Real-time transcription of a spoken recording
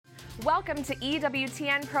Welcome to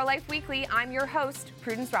EWTN Pro-Life Weekly. I'm your host,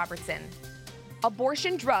 Prudence Robertson.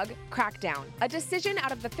 Abortion drug crackdown. A decision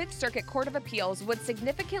out of the Fifth Circuit Court of Appeals would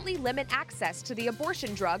significantly limit access to the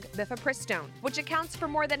abortion drug mifepristone, which accounts for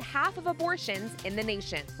more than half of abortions in the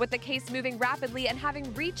nation. With the case moving rapidly and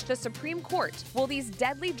having reached the Supreme Court, will these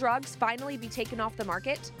deadly drugs finally be taken off the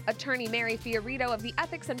market? Attorney Mary Fiorito of the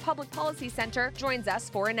Ethics and Public Policy Center joins us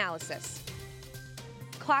for analysis.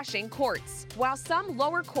 Clashing courts. While some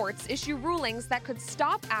lower courts issue rulings that could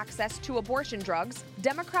stop access to abortion drugs,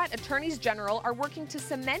 Democrat attorneys general are working to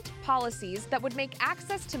cement policies that would make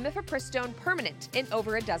access to mifepristone permanent in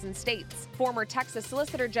over a dozen states. Former Texas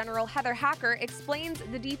Solicitor General Heather Hacker explains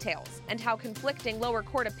the details and how conflicting lower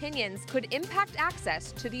court opinions could impact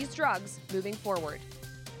access to these drugs moving forward.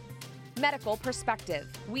 Medical perspective.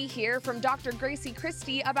 We hear from Dr. Gracie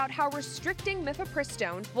Christie about how restricting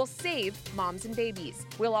mifepristone will save moms and babies.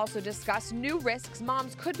 We'll also discuss new risks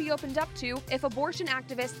moms could be opened up to if abortion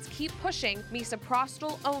activists keep pushing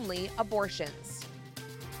misoprostol-only abortions.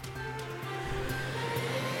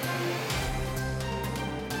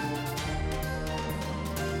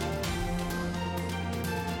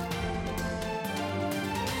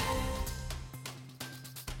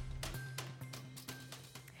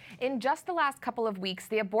 In just the last couple of weeks,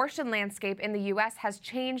 the abortion landscape in the U.S. has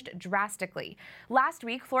changed drastically. Last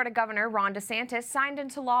week, Florida Governor Ron DeSantis signed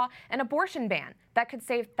into law an abortion ban that could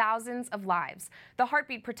save thousands of lives. The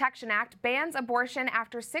Heartbeat Protection Act bans abortion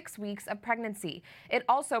after 6 weeks of pregnancy. It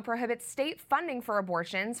also prohibits state funding for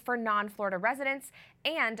abortions for non-Florida residents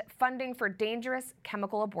and funding for dangerous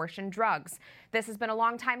chemical abortion drugs. This has been a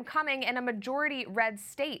long time coming in a majority red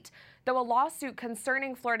state, though a lawsuit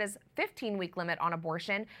concerning Florida's 15-week limit on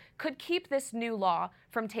abortion could keep this new law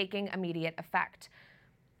from taking immediate effect.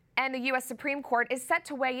 And the U.S. Supreme Court is set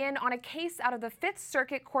to weigh in on a case out of the Fifth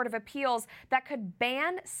Circuit Court of Appeals that could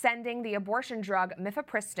ban sending the abortion drug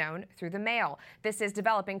mifepristone through the mail. This is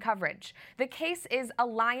developing coverage. The case is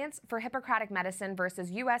Alliance for Hippocratic Medicine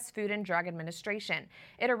versus U.S. Food and Drug Administration.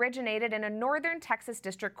 It originated in a northern Texas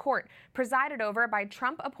district court, presided over by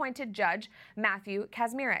Trump-appointed Judge Matthew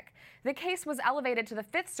Kacsmaryk. The case was elevated to the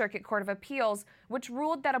Fifth Circuit Court of Appeals, which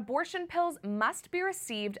ruled that abortion pills must be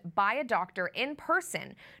received by a doctor in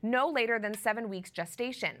person no later than 7 weeks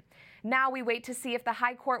gestation. Now we wait to see if the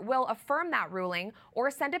High Court will affirm that ruling or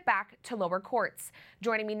send it back to lower courts.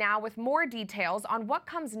 Joining me now with more details on what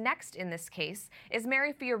comes next in this case is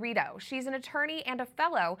Mary Fiorito. She's an attorney and a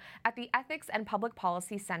fellow at the Ethics and Public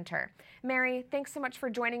Policy Center. Mary, thanks so much for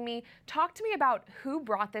joining me. Talk to me about who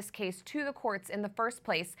brought this case to the courts in the first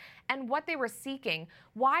place and what they were seeking.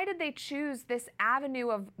 Why did they choose this avenue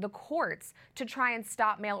of the courts to try and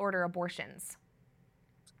stop mail order abortions?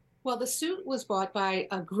 Well, the suit was brought by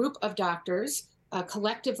a group of doctors,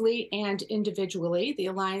 collectively and individually. The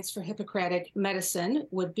Alliance for Hippocratic Medicine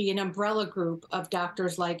would be an umbrella group of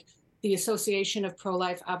doctors like the Association of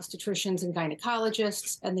Pro-Life Obstetricians and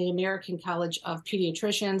Gynecologists and the American College of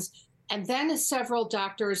Pediatricians, and then several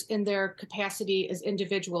doctors in their capacity as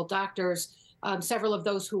individual doctors, several of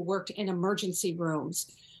those who worked in emergency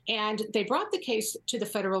rooms. And they brought the case to the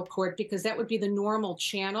federal court because that would be the normal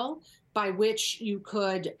channel by which you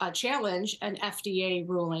could challenge an FDA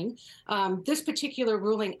ruling. This particular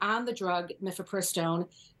ruling on the drug mifepristone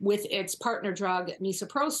with its partner drug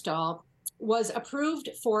misoprostol was approved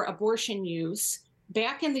for abortion use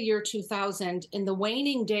back in the year 2000 in the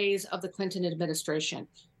waning days of the Clinton administration.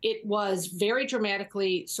 It was very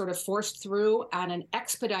dramatically sort of forced through on an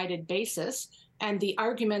expedited basis. And the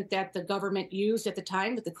argument that the government used at the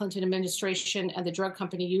time, that the Clinton administration and the drug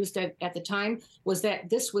company used at the time, was that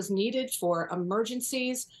this was needed for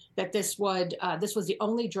emergencies, that this was the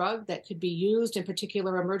only drug that could be used in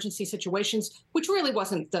particular emergency situations, which really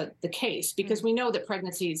wasn't the case, because we know that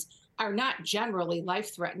pregnancies are not generally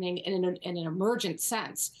life-threatening in an emergent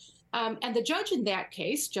sense. And the judge in that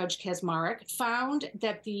case, Judge Kacsmaryk, found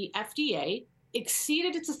that the FDA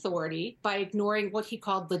exceeded its authority by ignoring what he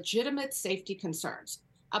called legitimate safety concerns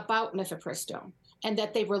about mifepristone, and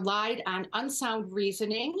that they relied on unsound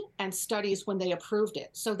reasoning and studies when they approved it.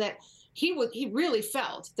 So that he really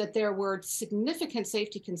felt that there were significant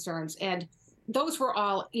safety concerns, and those were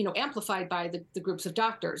all amplified by the groups of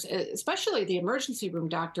doctors, especially the emergency room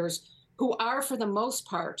doctors, who are, for the most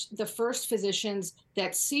part, the first physicians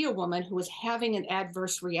that see a woman who is having an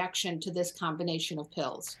adverse reaction to this combination of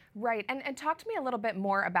pills. Right. And talk to me a little bit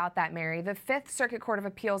more about that, Mary. The Fifth Circuit Court of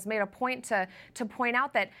Appeals made a point to point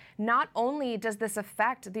out that not only does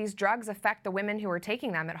these drugs affect the women who are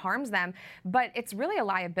taking them, it harms them, but it's really a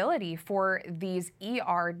liability for these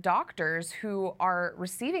ER doctors who are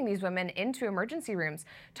receiving these women into emergency rooms.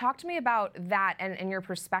 Talk to me about that and your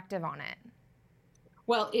perspective on it.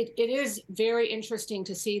 Well, it is very interesting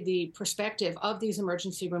to see the perspective of these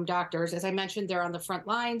emergency room doctors. As I mentioned, they're on the front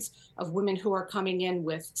lines of women who are coming in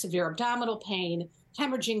with severe abdominal pain,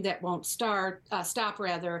 hemorrhaging that won't stop,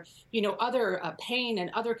 other pain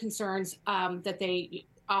and other concerns that they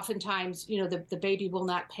oftentimes, the baby will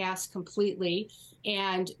not pass completely.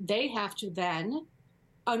 And they have to then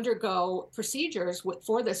undergo procedures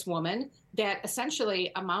for this woman that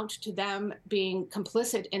essentially amount to them being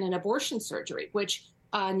complicit in an abortion surgery, which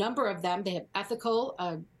a number of them, they have ethical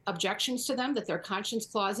objections to them, that their conscience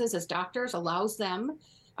clauses as doctors allows them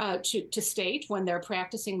to state when they're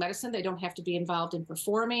practicing medicine. They don't have to be involved in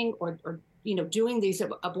performing or doing these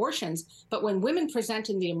abortions. But when women present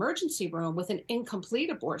in the emergency room with an incomplete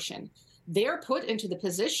abortion, they're put into the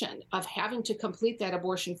position of having to complete that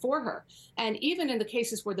abortion for her. And even in the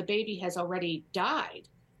cases where the baby has already died,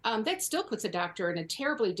 that still puts a doctor in a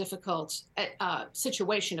terribly difficult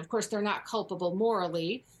situation. Of course, they're not culpable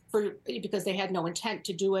morally because they had no intent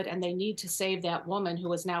to do it, and they need to save that woman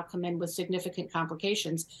who has now come in with significant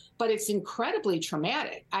complications. But it's incredibly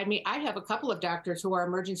traumatic. I mean, I have a couple of doctors who are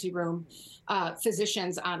emergency room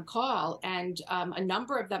physicians on call, and a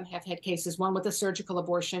number of them have had cases, one with a surgical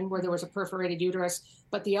abortion where there was a perforated uterus,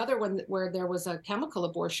 but the other one where there was a chemical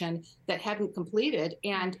abortion that hadn't completed.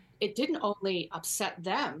 And it didn't only upset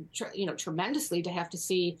them, tremendously to have to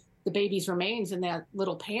see the baby's remains in that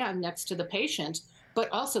little pan next to the patient, but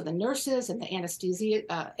also the nurses and the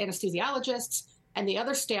anesthesiologists and the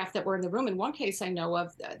other staff that were in the room. In one case I know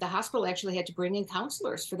of, the hospital actually had to bring in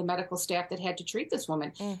counselors for the medical staff that had to treat this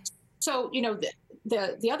woman. So,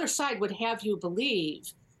 the other side would have you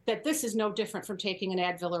believe that this is no different from taking an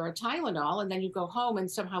Advil or a Tylenol, and then you go home and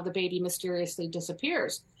somehow the baby mysteriously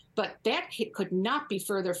disappears. But that could not be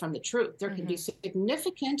further from the truth. There can be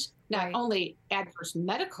significant, not only adverse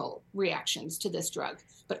medical reactions to this drug,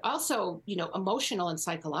 but also, emotional and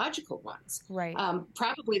psychological ones. Right.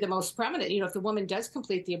 Probably the most prominent, if the woman does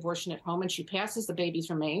complete the abortion at home and she passes the baby's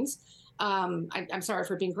remains, I'm sorry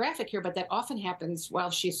for being graphic here, but that often happens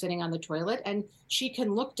while she's sitting on the toilet, and she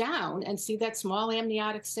can look down and see that small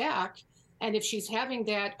amniotic sac. And if she's having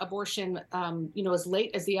that abortion, as late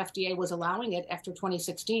as the FDA was allowing it after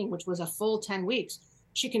 2016, which was a full 10 weeks,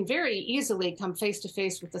 she can very easily come face to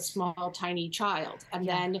face with a small, tiny child. And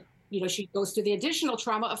then, she goes through the additional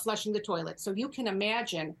trauma of flushing the toilet. So you can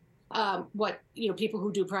imagine what, people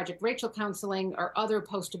who do Project Rachel counseling or other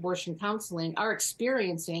post-abortion counseling are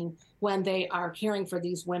experiencing when they are caring for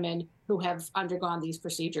these women who have undergone these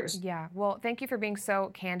procedures. Yeah, well, thank you for being so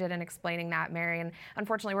candid and explaining that, Mary. And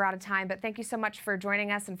unfortunately, we're out of time, but thank you so much for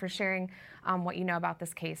joining us and for sharing what you know about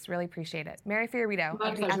this case. Really appreciate it. Mary Fiorito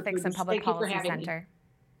of the Ethics and Public Policy Center.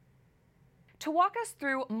 To walk us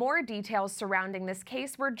through more details surrounding this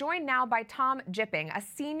case, we're joined now by Tom Jipping, a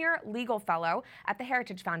senior legal fellow at the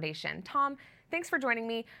Heritage Foundation. Tom, thanks for joining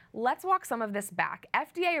me. Let's walk some of this back.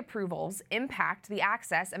 FDA approvals impact the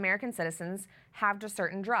access American citizens have to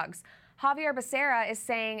certain drugs. Javier Becerra is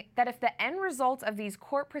saying that if the end result of these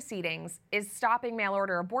court proceedings is stopping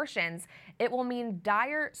mail-order abortions, it will mean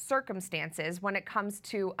dire circumstances when it comes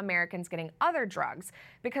to Americans getting other drugs,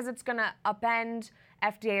 because it's going to upend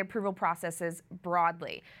FDA approval processes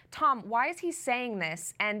broadly. Tom, why is he saying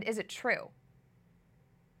this, and is it true?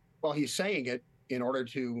 Well, he's saying it in order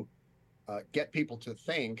to get people to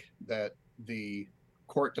think that the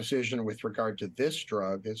court decision with regard to this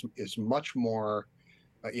drug is much more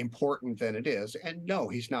important than it is. And no,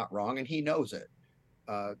 he's not wrong, and he knows it.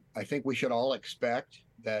 I think we should all expect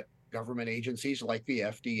that government agencies like the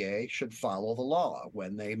FDA should follow the law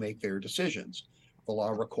when they make their decisions. The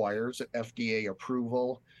law requires FDA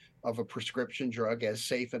approval of a prescription drug as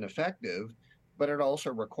safe and effective, but it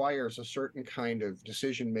also requires a certain kind of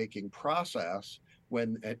decision-making process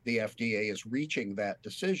when the FDA is reaching that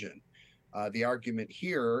decision. The argument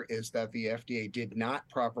here is that the FDA did not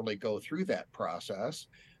properly go through that process,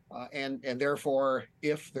 and therefore,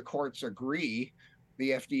 if the courts agree,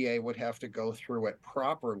 the FDA would have to go through it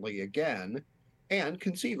properly again, and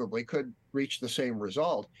conceivably could reach the same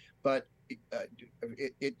result. But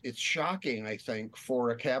it's shocking, I think,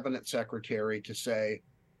 for a cabinet secretary to say,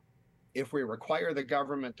 if we require the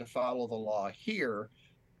government to follow the law here,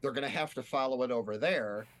 they're going to have to follow it over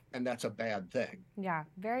there, and that's a bad thing. Yeah,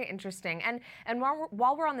 very interesting. And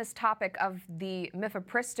while we're on this topic of the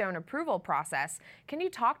mifepristone approval process, can you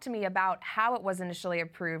talk to me about how it was initially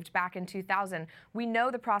approved back in 2000? We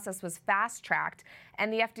know the process was fast-tracked,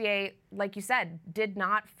 and the FDA, like you said, did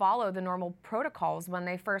not follow the normal protocols when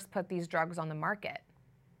they first put these drugs on the market.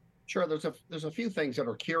 Sure, there's a few things that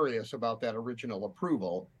are curious about that original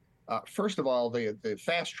approval. First of all, the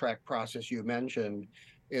fast-track process you mentioned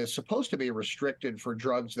is supposed to be restricted for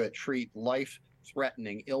drugs that treat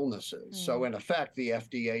life-threatening illnesses. So in effect, the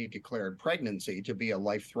FDA declared pregnancy to be a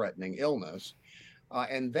life-threatening illness.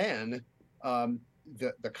 And then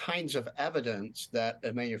the kinds of evidence that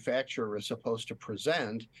a manufacturer is supposed to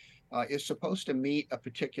present is supposed to meet a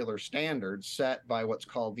particular standard set by what's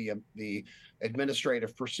called the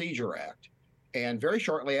Administrative Procedure Act. And very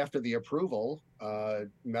shortly after the approval,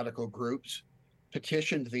 medical groups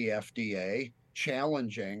petitioned the FDA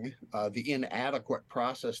challenging the inadequate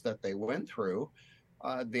process that they went through.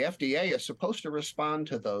 The FDA is supposed to respond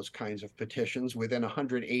to those kinds of petitions within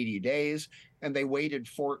 180 days, and they waited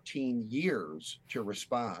 14 years to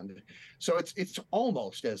respond. So it's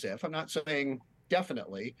almost as if, I'm not saying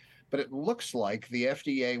definitely, but it looks like the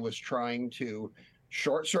FDA was trying to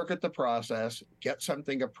short circuit the process, get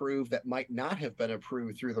something approved that might not have been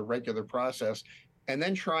approved through the regular process, and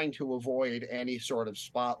then trying to avoid any sort of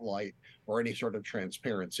spotlight or any sort of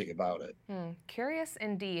transparency about it. Curious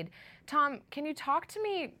indeed. Tom, can you talk to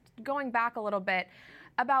me, going back a little bit,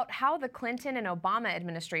 about how the Clinton and Obama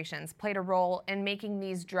administrations played a role in making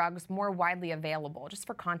these drugs more widely available, just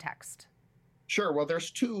for context? Sure. Well,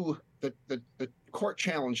 there's the court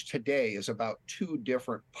challenge today is about two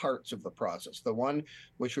different parts of the process. The one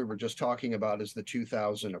which we were just talking about is the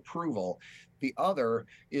 2000 approval. The other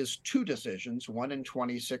is two decisions, one in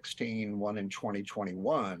 2016, one in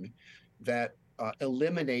 2021, that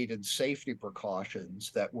eliminated safety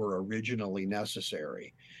precautions that were originally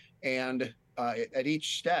necessary. And at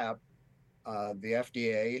each step, the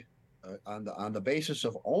FDA, on the basis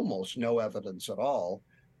of almost no evidence at all,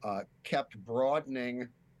 kept broadening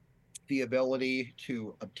the ability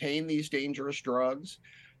to obtain these dangerous drugs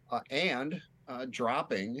and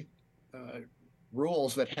dropping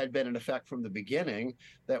rules that had been in effect from the beginning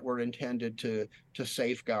that were intended to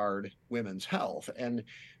safeguard women's health. And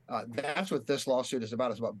that's what this lawsuit is about.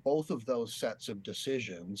 It's about both of those sets of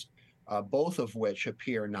decisions, both of which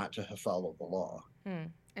appear not to have followed the law.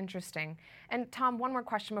 Interesting. And Tom, one more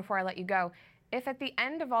question before I let you go. If at the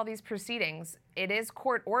end of all these proceedings, it is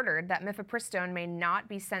court ordered that mifepristone may not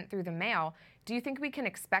be sent through the mail, do you think we can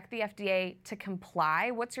expect the FDA to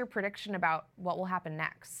comply? What's your prediction about what will happen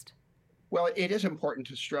next? Well, it is important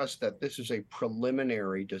to stress that this is a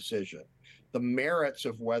preliminary decision. The merits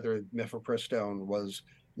of whether mifepristone was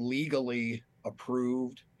legally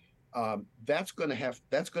approved, that's going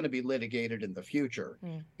to be litigated in the future.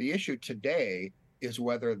 The issue today is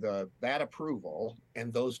whether that approval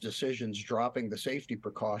and those decisions dropping the safety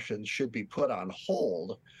precautions should be put on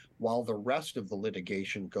hold while the rest of the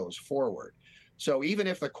litigation goes forward. So even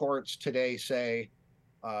if the courts today say,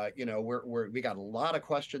 we got a lot of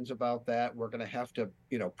questions about that, we're going to have to,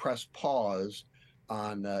 press pause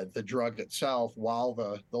on the drug itself while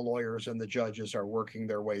the lawyers and the judges are working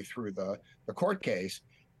their way through the court case,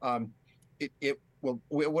 it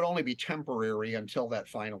would only be temporary until that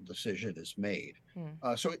final decision is made.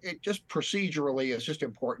 So it just procedurally is just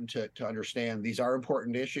important to understand these are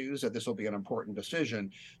important issues, that this will be an important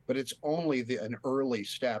decision, but it's only an early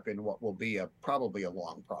step in what will be probably a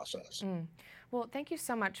long process. Well, thank you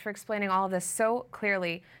so much for explaining all of this so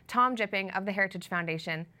clearly. Tom Jipping of the Heritage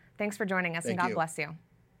Foundation, thanks for joining us, and God bless you.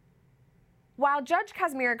 While Judge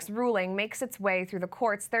Kazmierik's ruling makes its way through the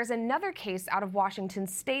courts, there's another case out of Washington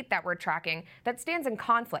state that we're tracking that stands in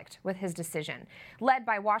conflict with his decision. Led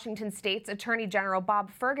by Washington state's Attorney General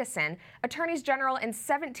Bob Ferguson, attorneys general in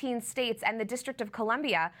 17 states and the District of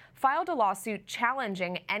Columbia filed a lawsuit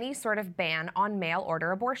challenging any sort of ban on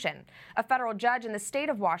mail-order abortion. A federal judge in the state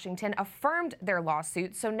of Washington affirmed their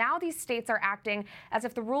lawsuit, so now these states are acting as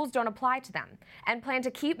if the rules don't apply to them and plan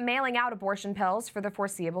to keep mailing out abortion pills for the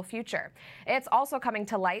foreseeable future. It's also coming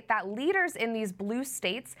to light that leaders in these blue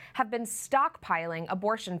states have been stockpiling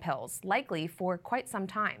abortion pills, likely for quite some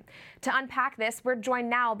time. To unpack this, we're joined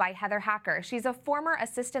now by Heather Hacker. She's a former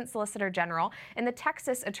Assistant Solicitor General in the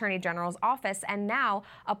Texas Attorney General's office and now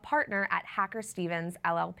a partner at Hacker Stevens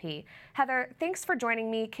LLP. Heather, thanks for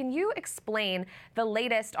joining me. Can you explain the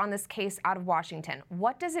latest on this case out of Washington?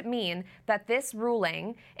 What does it mean that this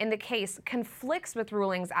ruling in the case conflicts with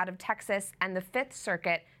rulings out of Texas and the Fifth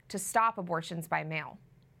Circuit to stop abortions by mail?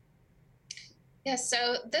 Yeah,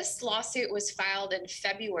 so this lawsuit was filed in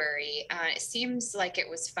February. It seems like it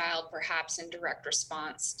was filed perhaps in direct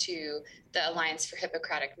response to the Alliance for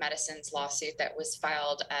Hippocratic Medicine's lawsuit that was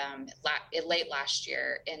filed late last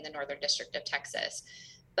year in the Northern District of Texas.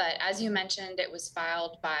 But as you mentioned, it was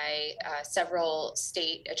filed by several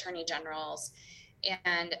state attorney generals.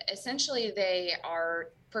 And essentially, they are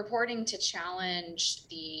purporting to challenge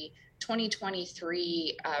the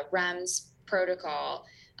 2023 REMS protocol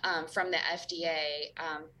from the FDA,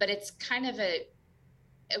 but it's kind of a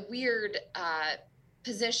weird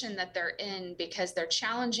position that they're in because they're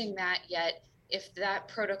challenging that, yet if that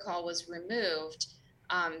protocol was removed,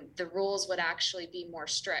 the rules would actually be more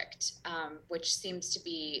strict, which seems to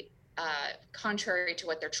be contrary to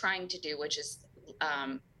what they're trying to do, which is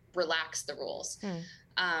relax the rules.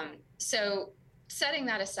 So setting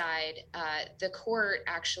that aside, the court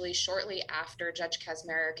actually shortly after Judge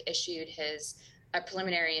Kaczmarek issued his a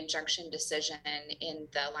preliminary injunction decision in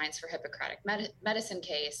the Alliance for Hippocratic Medicine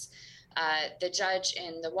case, the judge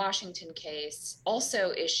in the Washington case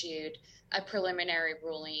also issued a preliminary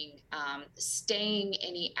ruling staying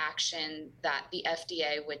any action that the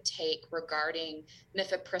FDA would take regarding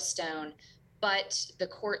mifepristone, but the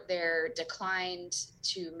court there declined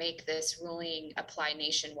to make this ruling apply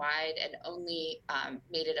nationwide and only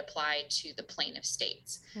made it apply to the plaintiff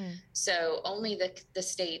states. So only the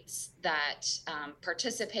states that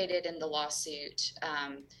participated in the lawsuit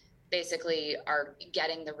basically are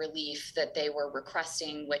getting the relief that they were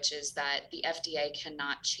requesting, which is that the FDA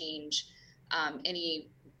cannot change any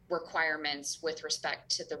requirements with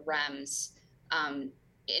respect to the REMS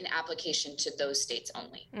in application to those states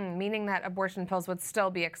only. Meaning that abortion pills would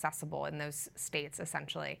still be accessible in those states,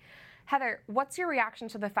 essentially. Heather, what's your reaction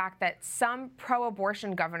to the fact that some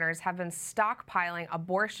pro-abortion governors have been stockpiling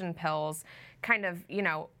abortion pills kind of,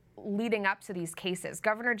 leading up to these cases?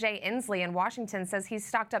 Governor Jay Inslee in Washington says he's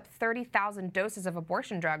stocked up 30,000 doses of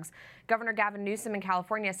abortion drugs. Governor Gavin Newsom in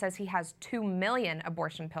California says he has 2 million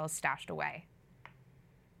abortion pills stashed away.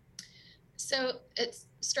 So it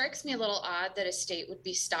strikes me a little odd that a state would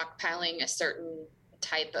be stockpiling a certain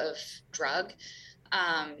type of drug.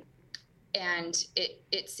 And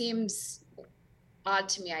it seems odd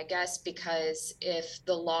to me, I guess, because if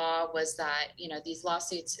the law was that, these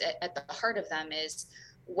lawsuits at the heart of them is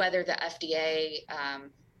whether the FDA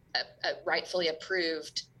rightfully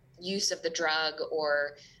approved use of the drug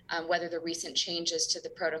or whether the recent changes to the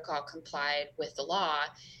protocol complied with the law.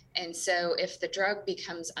 And so if the drug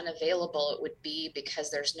becomes unavailable, it would be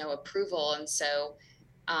because there's no approval. And so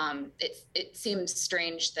it seems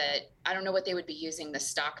strange that I don't know what they would be using the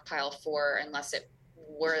stockpile for unless it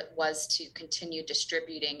was to continue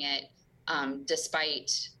distributing it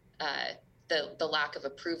despite the lack of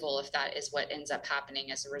approval, if that is what ends up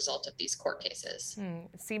happening as a result of these court cases.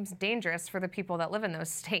 It seems dangerous for the people that live in those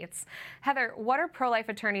states. Heather, what are pro-life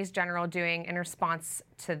attorneys general doing in response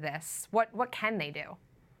to this? What can they do?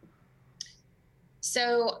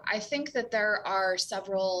 So I think that there are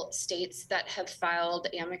several states that have filed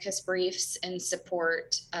amicus briefs in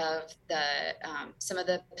support of some of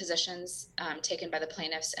the positions taken by the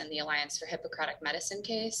plaintiffs in the Alliance for Hippocratic Medicine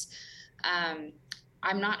case.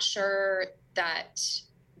 I'm not sure that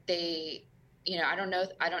they, I don't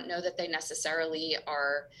know that they necessarily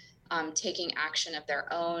are taking action of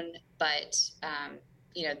their own, but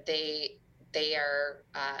they are.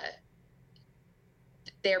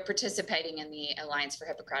 They're participating in the Alliance for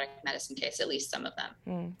Hippocratic Medicine case, at least some of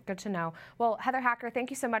them. Good to know. Well, Heather Hacker,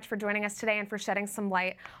 thank you so much for joining us today and for shedding some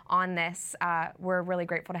light on this. We're really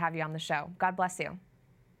grateful to have you on the show. God bless you.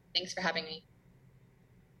 Thanks for having me.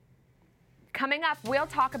 Coming up, we'll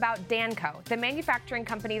talk about Danco, the manufacturing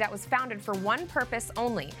company that was founded for one purpose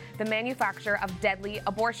only, the manufacture of deadly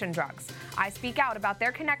abortion drugs. I speak out about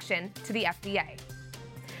their connection to the FDA.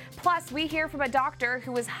 Plus, we hear from a doctor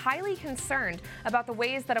who is highly concerned about the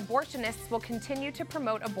ways that abortionists will continue to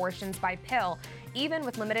promote abortions by pill, even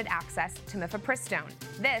with limited access to mifepristone.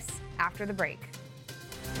 This after the break.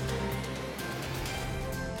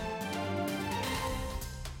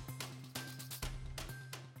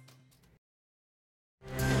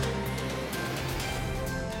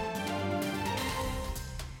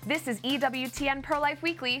 This is EWTN Pro-Life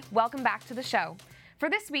Weekly. Welcome back to the show. For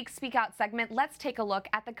this week's Speak Out segment, let's take a look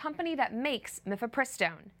at the company that makes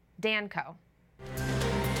mifepristone, Danco.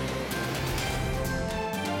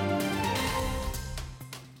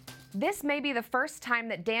 This may be the first time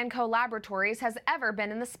that Danco Laboratories has ever been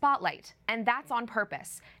in the spotlight, and that's on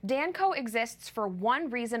purpose. Danco exists for one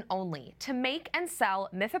reason only: to make and sell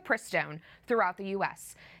mifepristone throughout the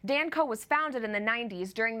U.S. Danco was founded in the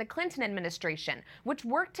 90s during the Clinton administration, which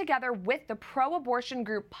worked together with the pro-abortion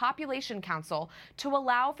group Population Council to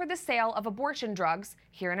allow for the sale of abortion drugs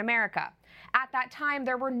here in America. At that time,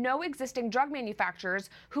 there were no existing drug manufacturers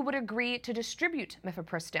who would agree to distribute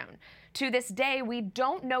mifepristone. To this day, we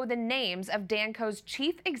don't know the names of Danco's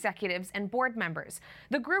chief executives and board members.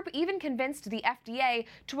 The group even convinced the FDA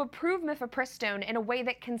to approve mifepristone in a way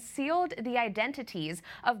that concealed the identities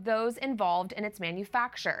of those involved in its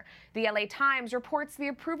manufacture. The LA Times reports the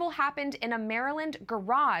approval happened in a Maryland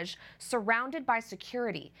garage surrounded by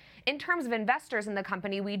security. In terms of investors in the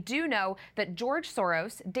company, we do know that George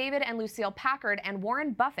Soros, David and Lucille Packard, and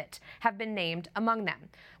Warren Buffett have been named among them.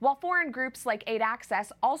 While foreign groups like Aid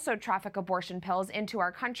Access also traffic abortion pills into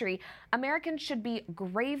our country, Americans should be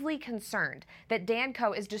gravely concerned that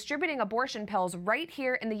Danco is distributing abortion pills right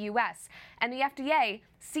here in the U.S., and the FDA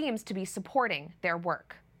seems to be supporting their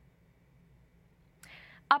work.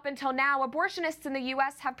 Up until now, abortionists in the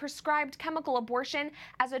U.S. have prescribed chemical abortion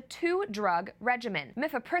as a 2-drug regimen.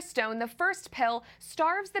 Mifepristone, the first pill,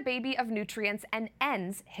 starves the baby of nutrients and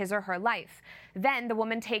ends his or her life. Then the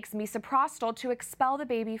woman takes misoprostol to expel the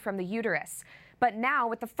baby from the uterus. But now,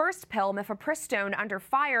 with the first pill, mifepristone, under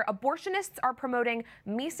fire, abortionists are promoting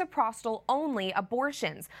misoprostol-only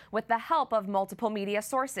abortions with the help of multiple media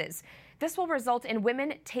sources. This will result in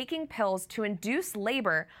women taking pills to induce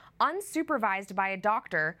labor unsupervised by a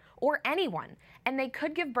doctor or anyone, and they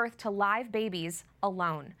could give birth to live babies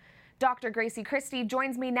alone. Dr. Gracie Christie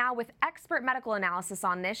joins me now with expert medical analysis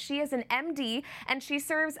on this. She is an MD, and she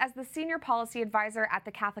serves as the Senior Policy Advisor at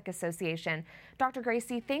the Catholic Association. Dr.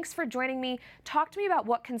 Gracie, thanks for joining me. Talk to me about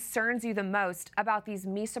what concerns you the most about these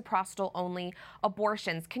misoprostol-only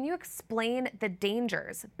abortions. Can you explain the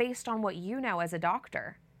dangers based on what you know as a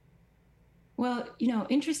doctor? Well,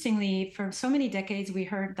 interestingly, for so many decades, we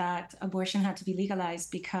heard that abortion had to be legalized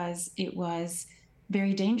because it was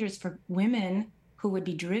very dangerous for women who would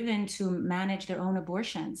be driven to manage their own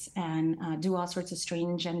abortions and do all sorts of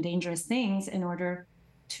strange and dangerous things in order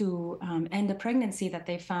to end a pregnancy that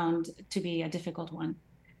they found to be a difficult one.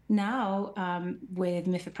 Now, with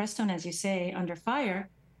mifepristone, as you say, under fire,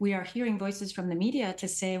 we are hearing voices from the media to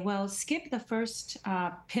say, well, skip the first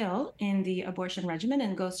pill in the abortion regimen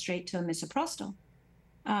and go straight to misoprostol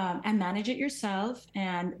and manage it yourself.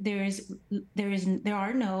 And there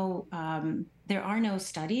are no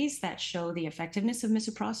studies that show the effectiveness of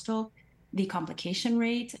misoprostol, the complication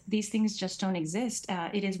rate. These things just don't exist.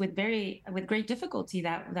 It is with great difficulty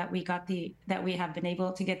that we have been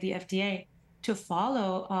able to get the FDA to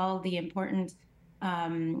follow all the important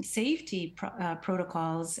safety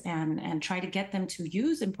protocols and try to get them to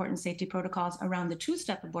use important safety protocols around the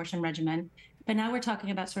 2-step abortion regimen. But now we're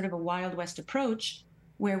talking about sort of a Wild West approach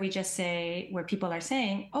where people are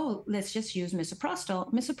saying, oh, let's just use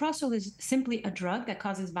misoprostol. Misoprostol is simply a drug that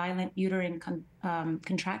causes violent uterine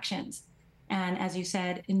contractions. And as you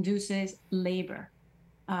said, induces labor.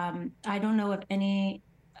 I don't know of any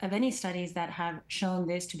studies that have shown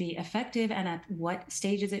this to be effective and at what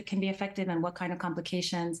stages it can be effective and what kind of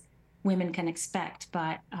complications women can expect.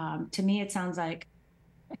 But to me, it sounds like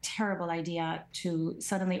a terrible idea to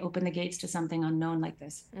suddenly open the gates to something unknown like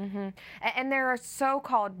this. Mm-hmm. And there are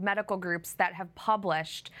so-called medical groups that have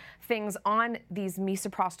published things on these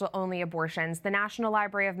misoprostol-only abortions. The National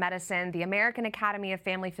Library of Medicine, the American Academy of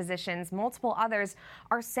Family Physicians, multiple others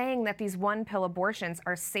are saying that these 1-pill abortions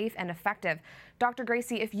are safe and effective. Dr.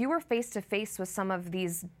 Gracie, if you were face-to-face with some of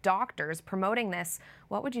these doctors promoting this,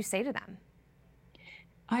 what would you say to them?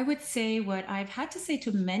 I would say what I've had to say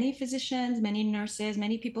to many physicians, many nurses,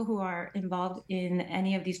 many people who are involved in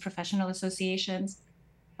any of these professional associations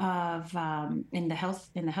in the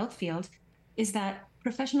health field, is that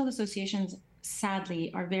professional associations, sadly,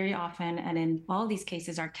 are very often, and in all these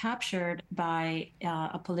cases, are captured by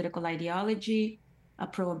a political ideology, a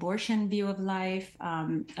pro-abortion view of life,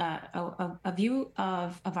 a view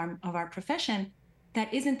of our profession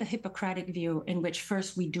that isn't the Hippocratic view in which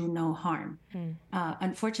first we do no harm.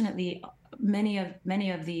 Unfortunately, many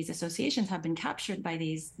of these associations have been captured by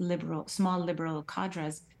these small liberal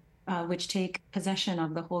cadres, which take possession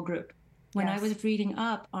of the whole group. When I was reading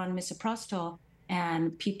up on misoprostol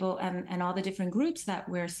and people and all the different groups that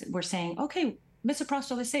were saying, okay,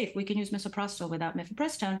 misoprostol is safe, we can use misoprostol without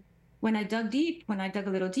mifepristone. When I dug a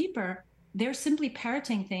little deeper, they're simply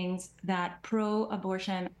parroting things that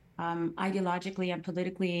pro-abortion ideologically and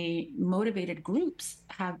politically motivated groups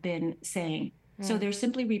have been saying. So they're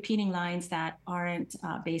simply repeating lines that aren't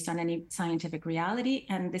based on any scientific reality,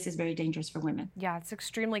 and this is very dangerous for women. Yeah, it's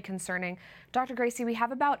extremely concerning. Dr. Gracie, we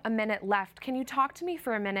have about a minute left. Can you talk to me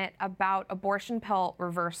for a minute about abortion pill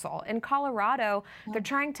reversal? In Colorado, they're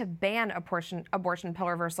trying to ban abortion pill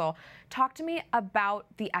reversal. Talk to me about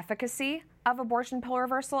the efficacy of abortion pill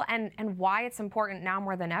reversal and why it's important now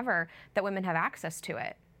more than ever that women have access to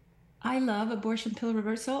it. I love abortion pill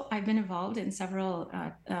reversal. I've been involved in several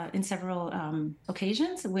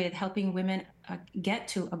occasions with helping women get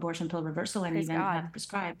to abortion pill reversal and even have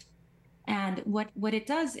prescribed. And what it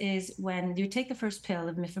does is when you take the first pill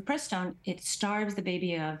of mifepristone, it starves the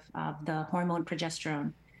baby of the hormone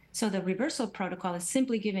progesterone. So the reversal protocol is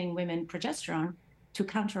simply giving women progesterone to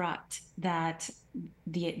counteract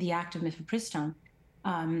the act of mifepristone.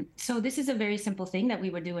 So this is a very simple thing that we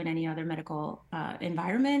would do in any other medical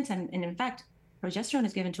environment, and in fact, progesterone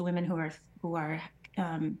is given to women who are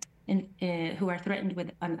threatened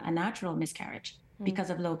with a natural miscarriage because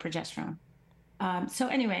of low progesterone. So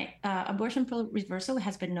anyway, abortion pill reversal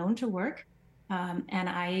has been known to work, and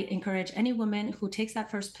I encourage any woman who takes that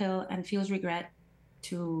first pill and feels regret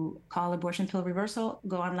to call abortion pill reversal.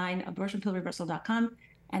 Go online, abortionpillreversal.com.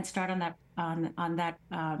 and start on that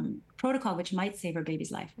protocol, which might save her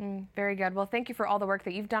baby's life. Very good. Well, thank you for all the work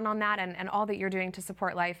that you've done on that and all that you're doing to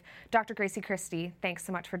support life. Dr. Gracie Christie, thanks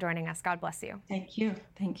so much for joining us. God bless you. Thank you.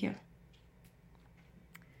 Thank you.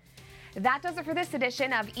 That does it for this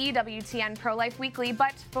edition of EWTN Pro-Life Weekly,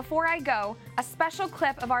 but before I go, a special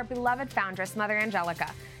clip of our beloved foundress, Mother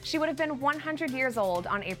Angelica. She would have been 100 years old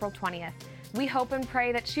on April 20th. We hope and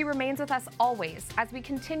pray that she remains with us always as we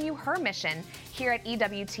continue her mission here at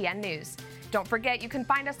EWTN News. Don't forget, you can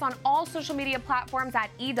find us on all social media platforms at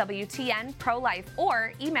EWTN Pro-Life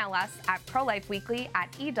or email us at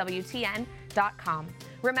prolifeweekly@EWTN.com.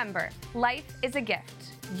 Remember, life is a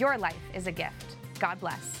gift. Your life is a gift. God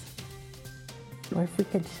bless. Or if we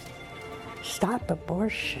could stop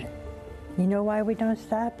abortion. You know why we don't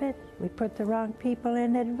stop it? We put the wrong people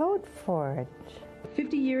in that vote for it.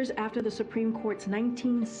 50 years after the Supreme Court's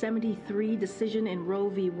 1973 decision in Roe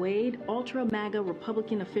v. Wade, ultra-MAGA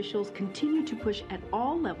Republican officials continue to push at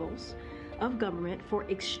all levels of government for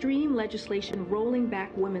extreme legislation rolling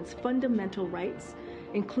back women's fundamental rights,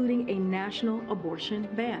 including a national abortion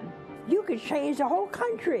ban. You could change the whole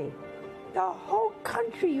country. The whole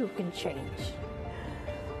country you can change.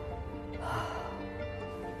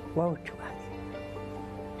 Woe to us.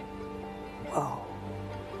 Woe.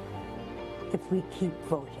 If we keep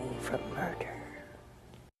voting for murder.